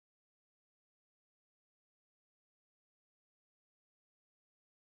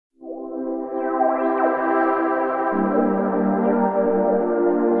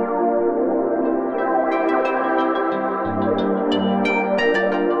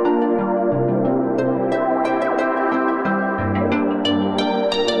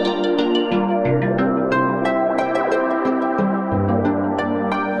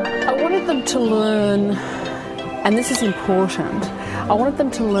And this is important. I wanted them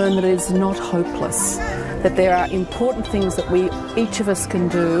to learn that it is not hopeless, that there are important things that each of us can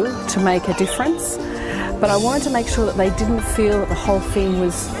do to make a difference. But I wanted to make sure that they didn't feel that the whole thing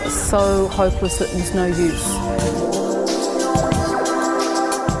was so hopeless that there's no use.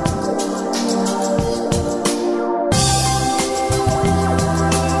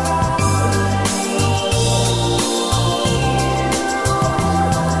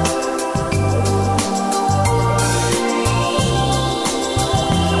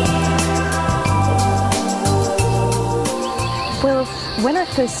 Well, when I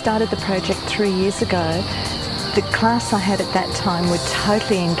first started the project 3 years ago, the class I had at that time were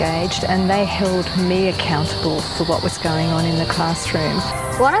totally engaged and they held me accountable for what was going on in the classroom.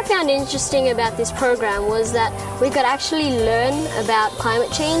 What I found interesting about this program was that we could actually learn about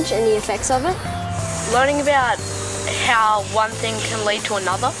climate change and the effects of it. Learning about how one thing can lead to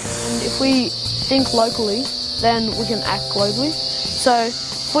another. And if we think locally, then we can act globally. So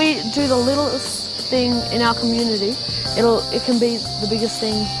if we do the littlest thing in our community, it can be the biggest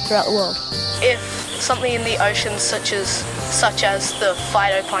thing throughout the world. If something in the ocean, such as the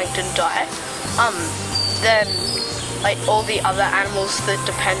phytoplankton, die, then all the other animals that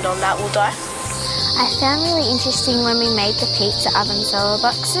depend on that will die. I found really interesting when we made the pizza oven solar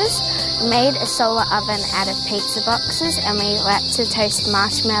boxes. We made a solar oven out of pizza boxes and we like to toast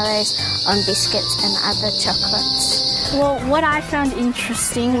marshmallows on biscuits and other chocolates. Well, what I found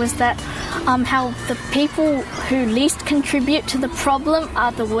interesting was that how the people who least contribute to the problem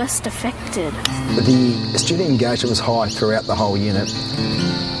are the worst affected. The student engagement was high throughout the whole unit,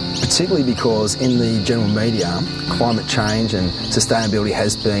 particularly because in the general media, climate change and sustainability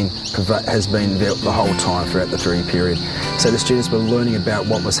has been the whole time throughout the 3-year period. So the students were learning about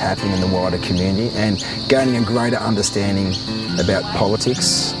what was happening in the wider community and gaining a greater understanding about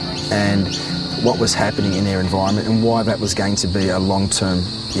politics and what was happening in their environment and why that was going to be a long-term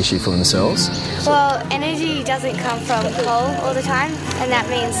issue for themselves. Well, energy doesn't come from coal all the time, and that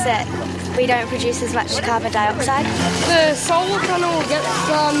means that we don't produce as much carbon dioxide. The solar panel gets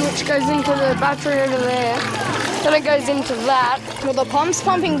sun, which goes into the battery over there. Then it goes into that. Well, the pump's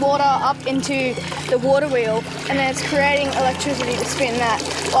pumping water up into the water wheel, and then it's creating electricity to spin that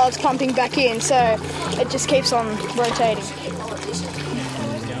while it's pumping back in, so it just keeps on rotating.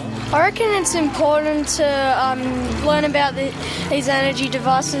 I reckon it's important to learn about these energy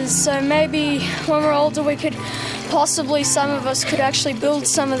devices, so maybe when we're older we could possibly, some of us could actually build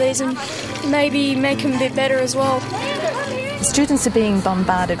some of these and maybe make them a bit better as well. Students are being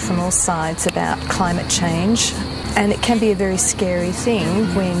bombarded from all sides about climate change, and it can be a very scary thing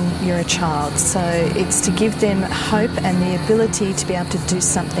when you're a child. So it's to give them hope and the ability to be able to do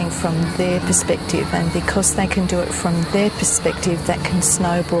something from their perspective, and because they can do it from their perspective, that can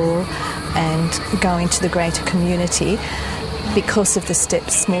snowball and go into the greater community because of the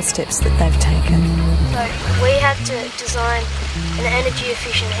small steps that they've taken. So we had to design an energy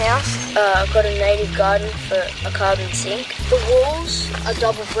efficient house. I've got a native garden for a carbon sink. The walls are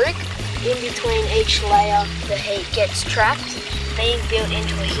double brick. In between each layer, the heat gets trapped. Being built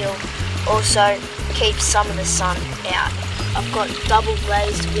into a hill also keeps some of the sun out. I've got double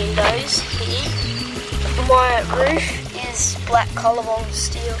glazed windows here. My roof is black collarbone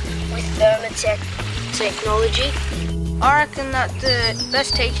steel with Thermatech technology. I reckon that the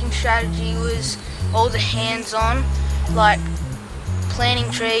best teaching strategy was all the hands-on, like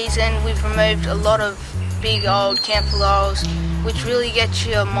planting trees, and we've removed a lot of big old camphor laurels, which really gets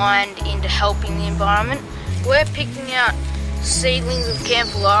your mind into helping the environment. We're picking out seedlings of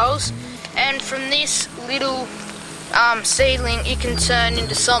camphor laurels, and from this little seedling it can turn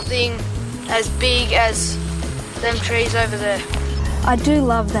into something as big as them trees over there. I do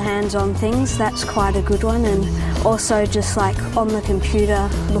love the hands-on things, that's quite a good one, and also just like on the computer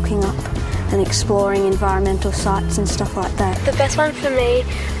looking up and exploring environmental sites and stuff like that. The best one for me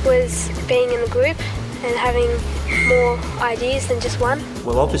was being in a group and having more ideas than just one.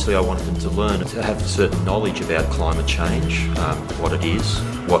 Well, obviously I wanted them to learn to have certain knowledge about climate change, what it is,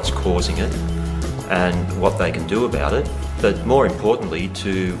 what's causing it, and what they can do about it, but more importantly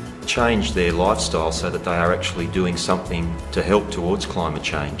to change their lifestyle so that they are actually doing something to help towards climate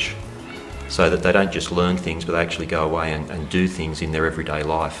change, so that they don't just learn things but they actually go away and do things in their everyday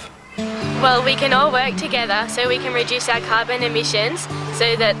life. Well, we can all work together so we can reduce our carbon emissions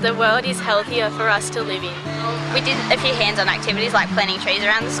so that the world is healthier for us to live in. We did a few hands-on activities like planting trees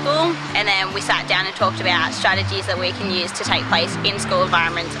around the school, and then we sat down and talked about strategies that we can use to take place in school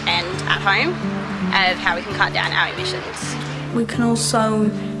environments and at home of how we can cut down our emissions. We can also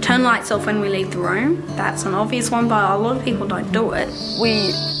turn lights off when we leave the room. That's an obvious one, but a lot of people don't do it.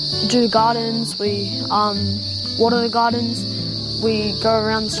 We do gardens, we water the gardens. We go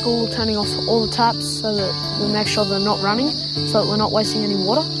around the school turning off all the taps so that we make sure they're not running, so that we're not wasting any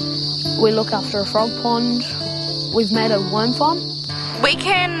water. We look after a frog pond. We've made a worm farm. We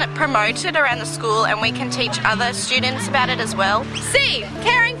can promote it around the school and we can teach other students about it as well. C,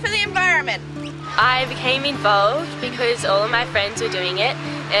 caring for the environment. I became involved because all of my friends were doing it,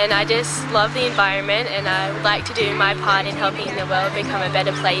 and I just love the environment, and I would like to do my part in helping the world become a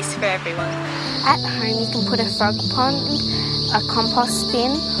better place for everyone. At home you can put a frog pond, a compost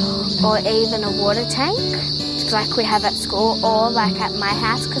bin, or even a water tank, like we have at school, or like at my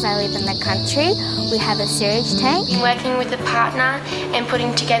house because I live in the country, we have a sewage tank. Working with a partner and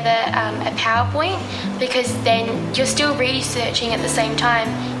putting together a PowerPoint, because then you're still researching at the same time,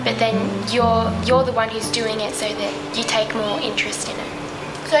 but then you're the one who's doing it so that you take more interest in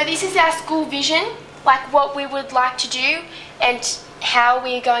it. So this is our school vision, like what we would like to do and how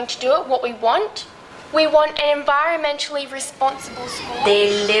we're going to do it, what we want. We want an environmentally responsible school.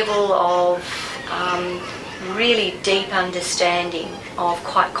 Their level of really deep understanding of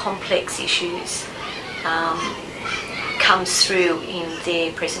quite complex issues comes through in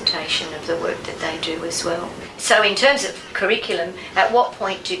their presentation of the work that they do as well. So in terms of curriculum, at what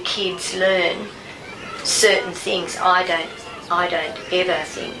point do kids learn certain things? I don't ever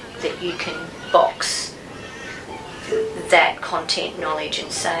think that you can box that content knowledge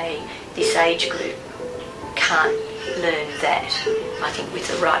and say this age group can't learn that. I think with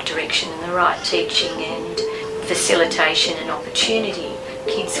the right direction and the right teaching and facilitation and opportunity,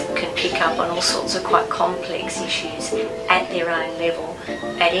 kids can pick up on all sorts of quite complex issues at their own level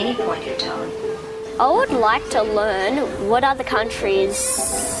at any point in time. I would like to learn what other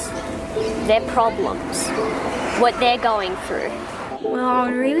countries, their problems, what they're going through. Well, I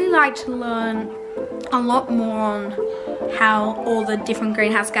would really like to learn a lot more on how all the different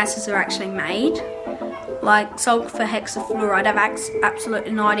greenhouse gases are actually made. Like sulfur hexafluoride, I have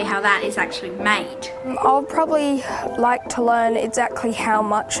absolutely no idea how that is actually made. I'll probably like to learn exactly how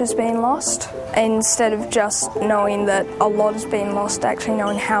much has been lost, instead of just knowing that a lot has been lost, actually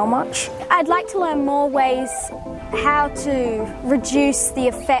knowing how much. I'd like to learn more ways how to reduce the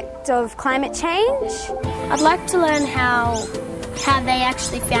effect of climate change. I'd like to learn how they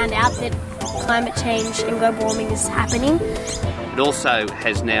actually found out that climate change and global warming is happening. It also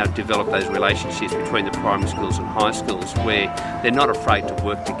has now developed those relationships between the primary schools and high schools where they're not afraid to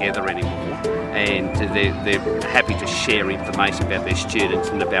work together anymore, and they're happy to share information about their students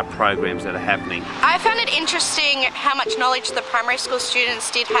and about programs that are happening. I found it interesting how much knowledge the primary school students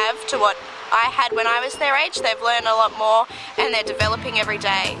did have to what I had when I was their age. They've learned a lot more and they're developing every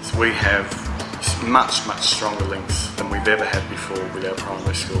day. We have much stronger links than we've ever had before with our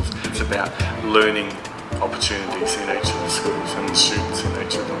primary schools. It's about learning opportunities in each of the schools and the students in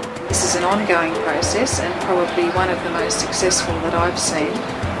each of them. This is an ongoing process and probably one of the most successful that I've seen.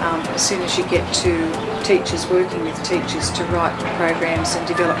 As soon as you get to teachers working with teachers to write programs and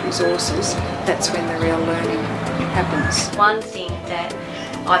develop resources, that's when the real learning happens. One thing that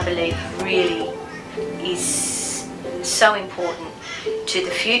I believe really is so important to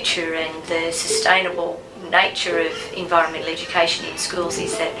the future and the sustainable nature of environmental education in schools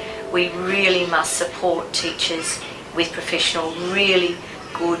is that we really must support teachers with really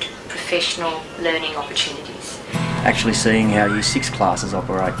good professional learning opportunities. Actually seeing how Year 6 classes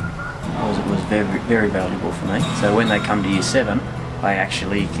operate was very valuable for me. So when they come to Year 7, I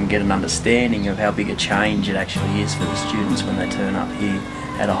actually can get an understanding of how big a change it actually is for the students when they turn up here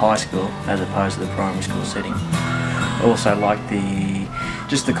at a high school as opposed to the primary school setting. I also like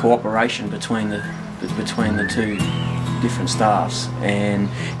just the cooperation between the two different staffs and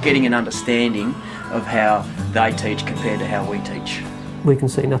getting an understanding of how they teach compared to how we teach. We can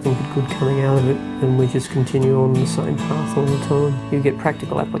see nothing but good coming out of it, and we just continue on the same path all the time. You get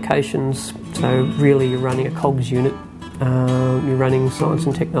practical applications, so really you're running a COGS unit, you're running science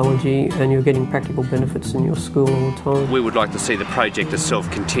and technology, and you're getting practical benefits in your school all the time. We would like to see the project itself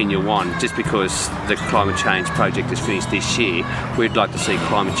continue on. Just because the climate change project is finished this year, we'd like to see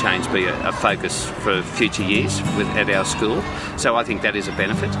climate change be a focus for future years at our school. So I think that is a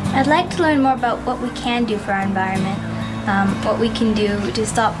benefit. I'd like to learn more about what we can do for our environment. What we can do to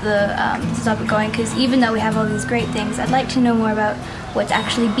stop it going, because even though we have all these great things, I'd like to know more about what's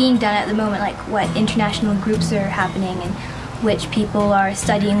actually being done at the moment, like what international groups are happening and which people are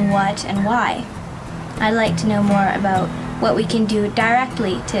studying what and why. I'd like to know more about what we can do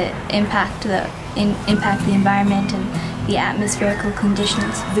directly to impact the environment and the atmospherical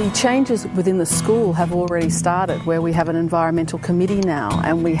conditions. The changes within the school have already started, where we have an environmental committee now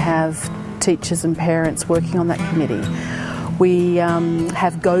and we have teachers and parents working on that committee. We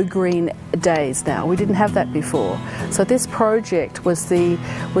have Go Green days now. We didn't have that before. So this project was the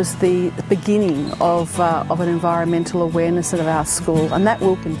beginning of an environmental awareness at our school, and that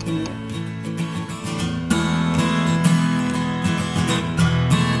will continue.